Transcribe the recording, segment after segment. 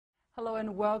Hello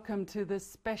and welcome to this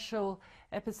special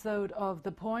episode of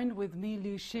The Point with me,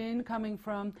 Liu Xin, coming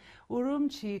from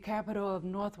Urumqi, capital of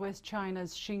northwest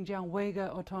China's Xinjiang Uyghur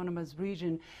Autonomous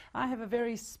Region. I have a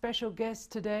very special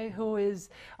guest today who is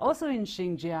also in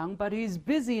Xinjiang, but he's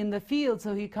busy in the field,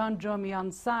 so he can't join me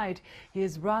on site. He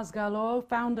is Raz Galor,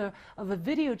 founder of a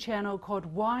video channel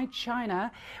called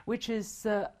YChina, which is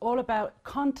all about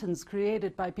contents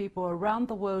created by people around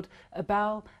the world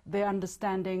about their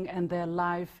understanding and their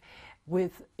life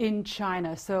in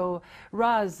China. So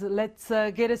Raz, let's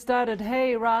get it started.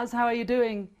 Hey Raz, how are you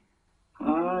doing?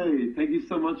 Hi, thank you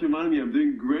so much for reminding me. I'm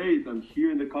doing great. I'm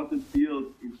here in the cotton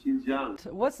fields in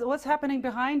Xinjiang. What's happening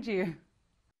behind you?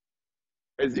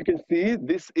 As you can see,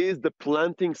 this is the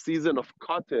planting season of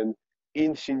cotton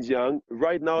in Xinjiang.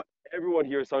 Right now, everyone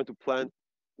here is starting to plant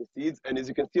the seeds. And as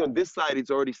you can see on this side,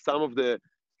 it's already some of the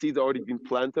seeds already been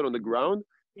planted on the ground,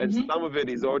 and some of it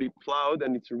is already plowed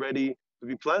and it's ready to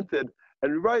be planted.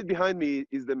 And right behind me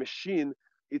is the machine.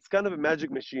 It's kind of a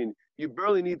magic machine. You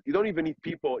don't even need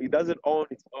people. It does it on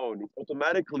its own. It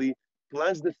automatically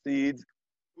plants the seeds,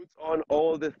 puts on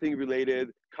all the thing related,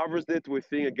 covers it with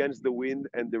thing against the wind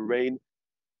and the rain.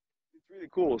 It's really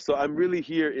cool. So I'm really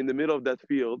here in the middle of that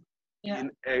field in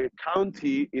a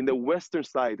county in the western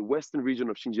side, western region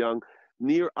of Xinjiang,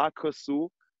 near Akasu.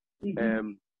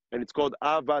 And it's called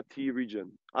Avati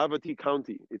region, Avati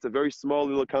County. It's a very small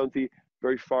little county,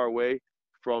 very far away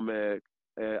from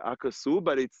Akasu,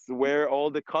 but it's where all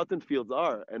the cotton fields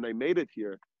are, and I made it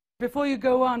here. Before you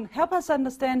go on, help us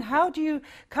understand, how do you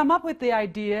come up with the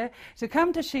idea to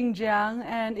come to Xinjiang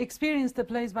and experience the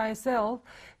place by yourself?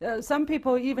 Some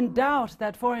people even doubt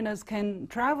that foreigners can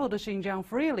travel to Xinjiang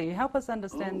freely. Help us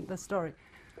understand the story.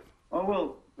 Oh,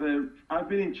 well, I've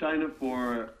been in China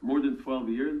for more than 12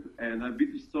 years, and I've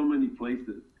been to so many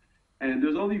places. And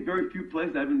there's only very few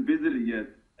places I haven't visited yet.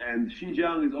 And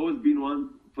Xinjiang has always been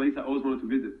one place I always wanted to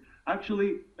visit.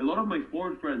 Actually, a lot of my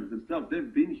foreign friends themselves,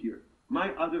 they've been here.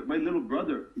 My little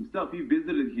brother himself, he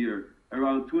visited here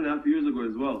around 2.5 years ago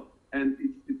as well. And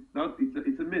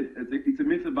it's a myth. It's a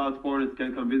myth about foreigners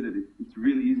can't come visit. It's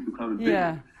really easy to come and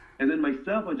visit. And then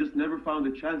myself, I just never found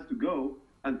a chance to go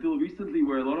until recently,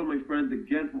 where a lot of my friends,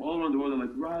 again, from all around the world, are like,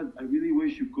 Raz, I really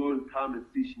wish you could come and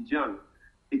see Xinjiang.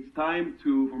 It's time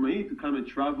for me to come and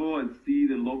travel and see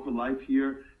the local life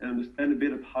here and understand a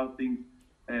bit of how things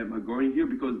are going here,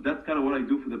 because that's kind of what I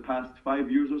do for the past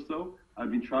 5 years or so.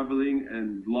 I've been traveling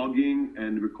and vlogging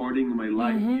and recording my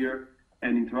life here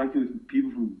and interacting with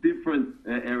people from different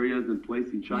areas and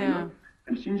places in China.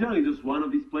 And Xinjiang is just one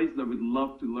of these places I would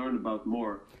love to learn about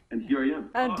more. And here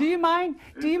I am. Do you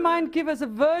mind give us a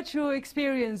virtual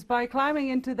experience by climbing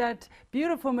into that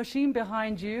beautiful machine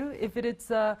behind you, if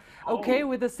it's okay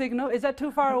with the signal? Is that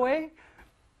too far away?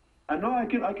 No, I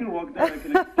can walk there. I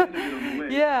can explain a bit on the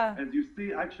way. As you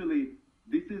see, actually,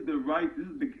 this is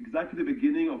exactly the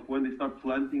beginning of when they start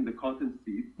planting the cotton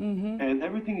seeds. And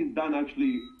everything is done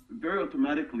actually very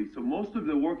automatically. So most of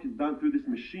the work is done through this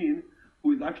machine,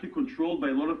 who is actually controlled by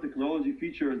a lot of technology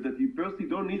features that you personally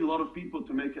don't need a lot of people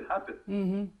to make it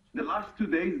happen. The last 2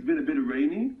 days it's been a bit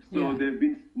rainy, so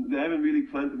they haven't really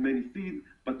planted many seeds,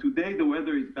 but today the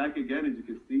weather is back again, as you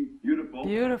can see, beautiful.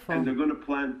 And they're going to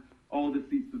plant all the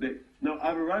seeds today. Now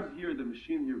I've arrived here, the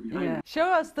machine here behind me. Show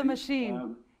us the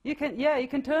machine. You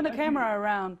can turn the camera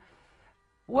around.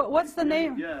 What's the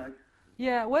name?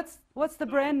 What's the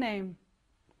brand name?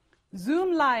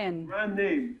 Zoom Lion. Brand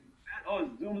name. Oh,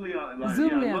 Zoom Lion.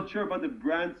 I'm not sure about the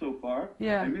brand so far.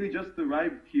 I really just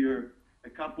arrived here a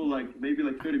couple, maybe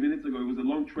 30 minutes ago. It was a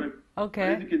long trip. But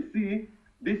as you can see,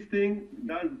 this thing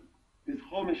does this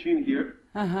whole machine here.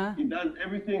 It does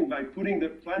everything by planting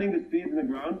the seeds in the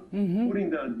ground, putting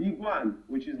the diguan,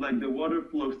 which is like the water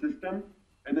flow system,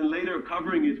 and then later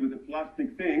covering it with a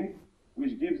plastic thing,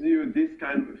 which gives you this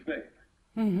kind of effect.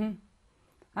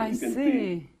 I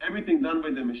see. Everything done by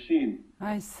the machine.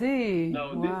 I see.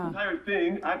 Now, this entire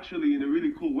thing, actually, in a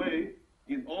really cool way,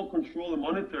 is all controlled and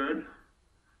monitored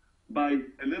by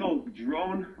a little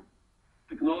drone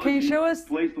technology. Can you show us?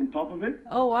 Placed on top of it.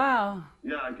 Oh, wow.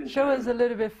 Yeah, I can show us a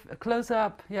little bit close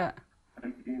up. I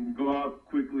can go up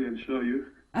quickly and show you.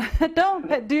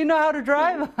 Do you know how to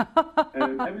drive?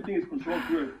 Everything is controlled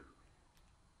through it.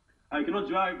 I cannot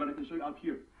drive, but I can show you up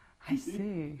here. I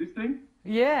see. This thing?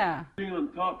 Yeah. Thing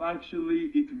on top,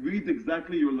 actually, it reads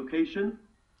exactly your location,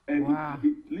 and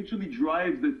it literally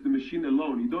drives the machine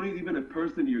alone. You don't need even a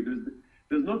person here.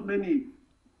 There's not many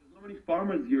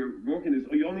farmers here working this.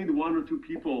 You only need 1 or 2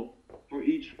 people for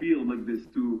each field like this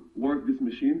to work this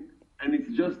machine, and it's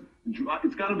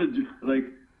kind of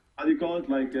how do you call it,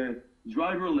 like a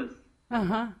driverless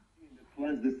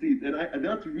plants the seeds. And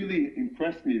that really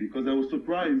impressed me because I was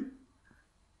surprised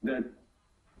that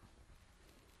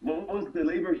most of the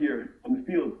labor here on the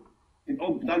field is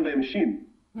all done by a machine.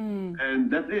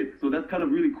 And that's it. So that's kind of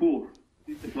really cool,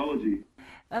 this technology.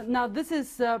 Now, this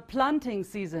is planting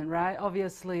season, right?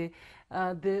 Obviously,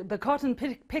 the cotton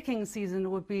picking season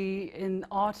would be in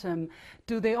autumn.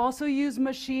 Do they also use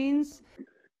machines?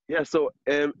 Yeah, so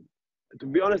to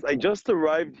be honest, I just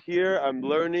arrived here. I'm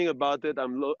learning about it.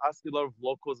 I'm asking a lot of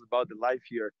locals about the life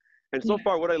here. And so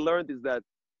far, what I learned is that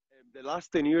the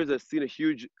last 10 years, I've seen a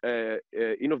huge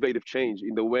innovative change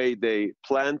in the way they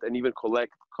plant and even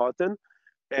collect cotton.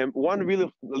 And one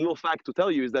really little fact to tell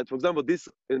you is that, for example, this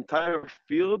entire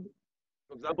field,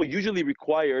 for example, usually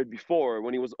required before,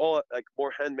 when it was all like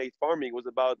more handmade farming, was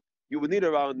about, you would need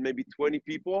around maybe 20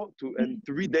 people and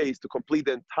 3 days to complete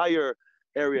the entire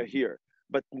area here.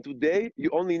 But today, you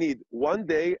only need 1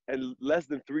 day and less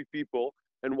than 3 people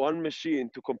and 1 machine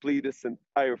to complete this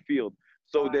entire field.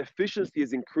 So the efficiency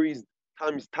is increased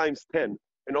times 10,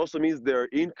 and also means their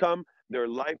income, their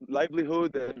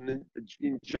livelihood, and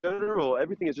in general,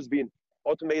 everything is just being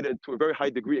automated to a very high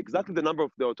degree. Exactly the number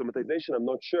of the automatization, I'm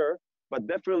not sure, but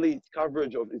definitely its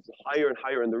coverage is higher and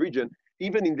higher in the region.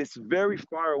 Even in this very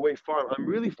far away farm, I'm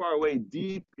really far away,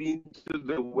 deep into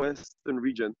the western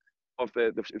region of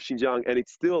Xinjiang, and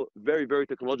it's still very, very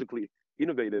technologically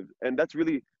innovative. And that's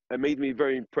really made me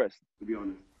very impressed, to be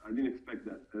honest. I didn't expect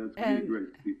that. That's really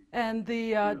great to see. And the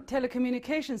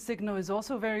telecommunication signal is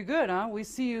also very good, huh? We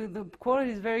see you, the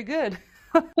quality is very good.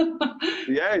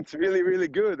 Yeah, it's really, really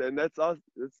good. And that's us.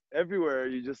 It's everywhere.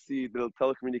 You just see the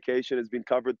telecommunication has been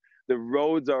covered. The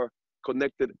roads are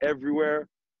connected everywhere.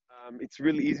 It's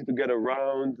really easy to get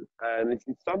around. And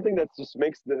it's something that just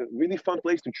makes the really fun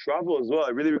place to travel as well.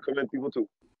 I really recommend people to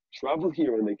travel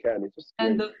here when they can. It's just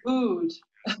and great. the food.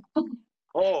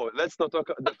 Oh, let's not talk.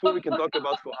 The food we can talk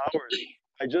about for hours.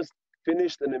 I just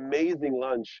finished an amazing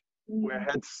lunch where I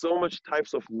had so much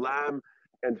types of lamb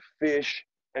and fish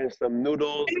and some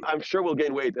noodles. I'm sure we'll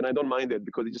gain weight, and I don't mind it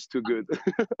because it's just too good.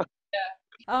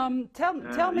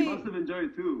 Tell me. You must have enjoyed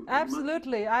it too.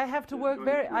 Absolutely, I have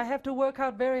to work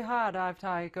out very hard after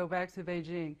I go back to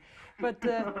Beijing. But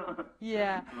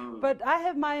yeah, but I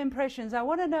have my impressions. I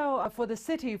want to know for the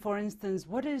city, for instance,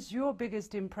 what is your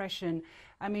biggest impression?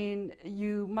 I mean,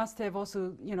 you must have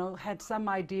also, had some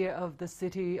idea of the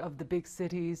city, of the big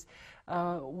cities.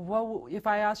 If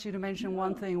I asked you to mention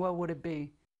one thing, what would it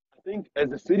be? I think as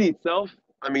the city itself,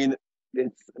 I mean,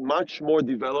 it's much more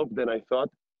developed than I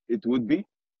thought it would be.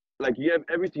 Like you have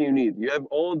everything you need. You have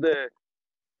all the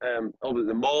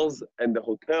malls and the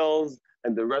hotels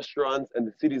and the restaurants, and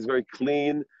the city is very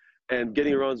clean and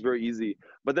getting around is very easy.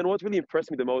 But then what really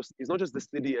impressed me the most is not just the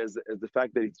city as the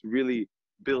fact that it's really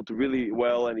built really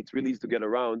well and it's really easy to get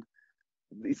around.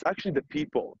 It's actually the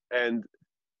people, and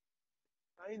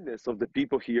the kindness of the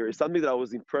people here is something that I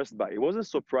was impressed by. It wasn't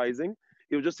surprising.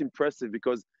 It was just impressive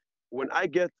because when I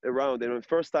get around and my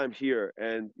first time here,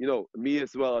 and me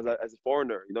as well as a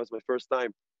foreigner, it's my first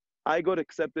time, I got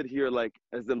accepted here like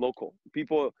as the local.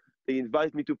 People, they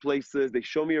invite me to places, they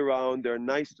show me around, they're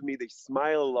nice to me, they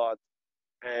smile a lot.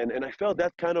 And I felt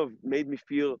that kind of made me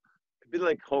feel a bit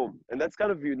like home. And that's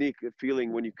kind of unique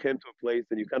feeling when you came to a place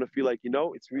and you kind of feel like,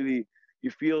 it's really,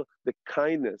 you feel the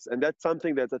kindness. And that's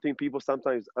something that I think people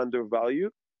sometimes undervalue.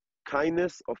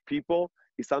 Kindness of people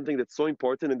is something that's so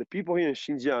important. And the people here in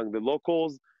Xinjiang, the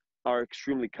locals, are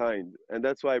extremely kind. And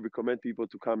that's why I recommend people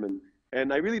to come in.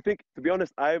 And I really think, to be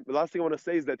honest, the last thing I want to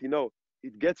say is that,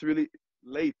 it gets really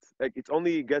late. Like it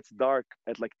only gets dark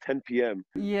at like 10 p.m.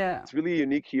 Yeah. It's really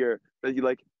unique here that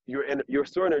you're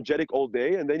so energetic all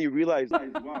day, and then you realize,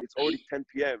 wow, it's already 10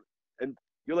 p.m. And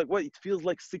you're like, what? It feels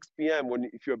like 6 p.m.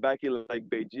 if you're back in like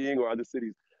Beijing or other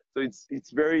cities. So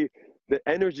the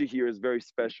energy here is very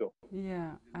special.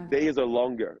 Yeah. Days are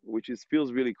longer, which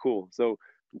feels really cool. So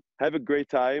have a great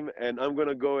time, and I'm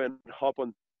gonna go and hop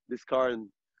on this car and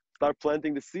start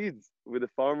planting the seeds with the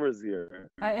farmers here.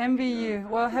 I envy you.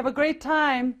 Well, have a great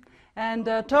time, and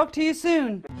talk to you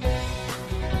soon.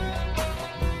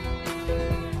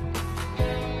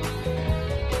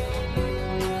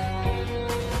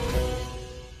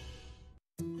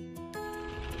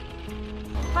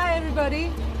 Hi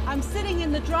everybody, I'm sitting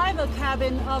in the driver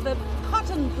cabin of a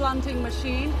cotton planting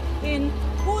machine in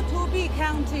Hutubi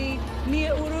County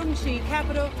near Urumqi,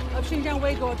 capital of Xinjiang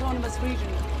Uyghur Autonomous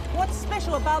Region. What's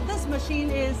special about this machine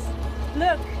is,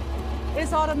 look,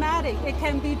 it's automatic. It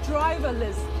can be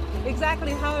driverless.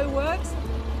 Exactly how it works?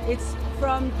 It's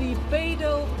from the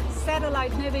Beidou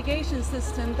satellite navigation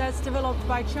system that's developed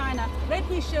by China. Let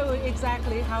me show you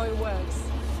exactly how it works.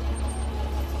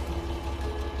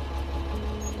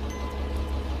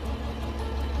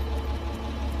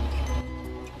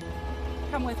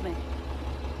 Come with me.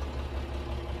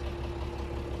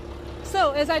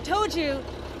 So, as I told you,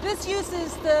 this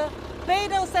uses the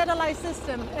Beidou satellite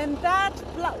system, and that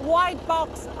white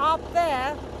box up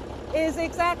there is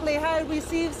exactly how it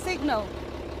receives signal.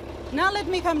 Now let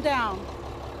me come down.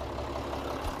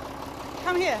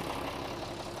 Come here.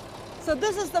 So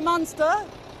this is the monster,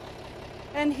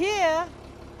 and here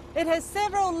it has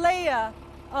several layers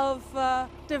of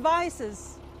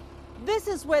devices. This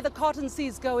is where the cotton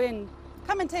seeds go in.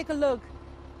 Come and take a look.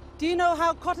 Do you know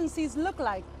how cotton seeds look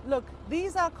like? Look,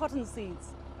 these are cotton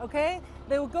seeds, okay?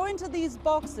 They will go into these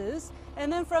boxes,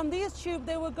 and then from these tubes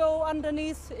they will go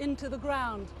underneath into the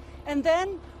ground. And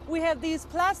then we have these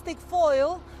plastic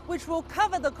foil which will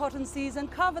cover the cotton seeds and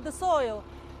cover the soil.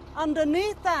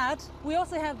 Underneath that, we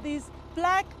also have these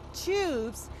black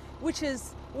tubes, which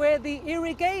is where the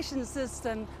irrigation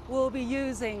system will be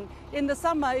using. In the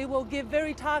summer, it will give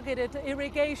very targeted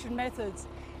irrigation methods.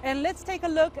 And let's take a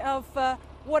look of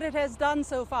what it has done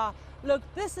so far. Look,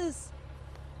 this is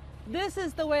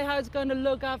the way how it's going to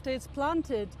look after it's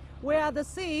planted. Where are the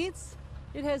seeds?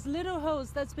 It has little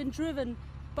holes that's been driven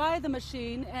by the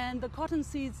machine, and the cotton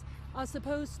seeds are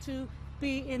supposed to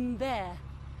be in there.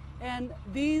 And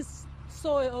these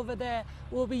soil over there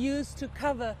will be used to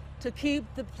cover, to keep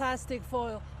the plastic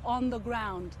foil on the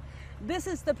ground. This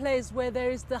is the place where there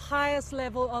is the highest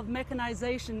level of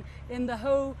mechanization in the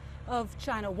whole of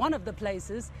China, one of the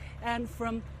places, and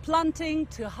from planting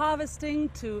to harvesting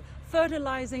to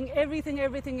fertilizing,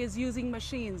 everything is using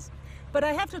machines. But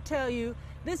I have to tell you,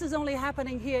 this is only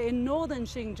happening here in northern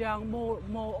Xinjiang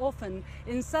more often.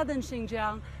 In southern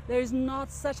Xinjiang, there is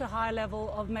not such a high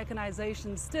level of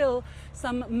mechanization. Still,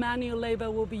 some manual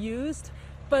labor will be used,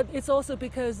 but it's also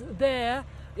because there,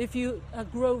 if you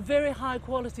grow very high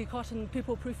quality cotton,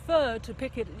 people prefer to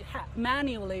pick it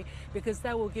manually because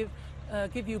that will give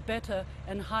you better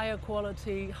and higher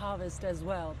quality harvest as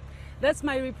well. That's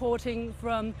my reporting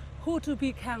from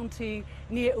Hutubi County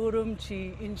near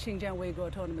Urumqi in Xinjiang Uyghur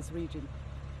Autonomous Region.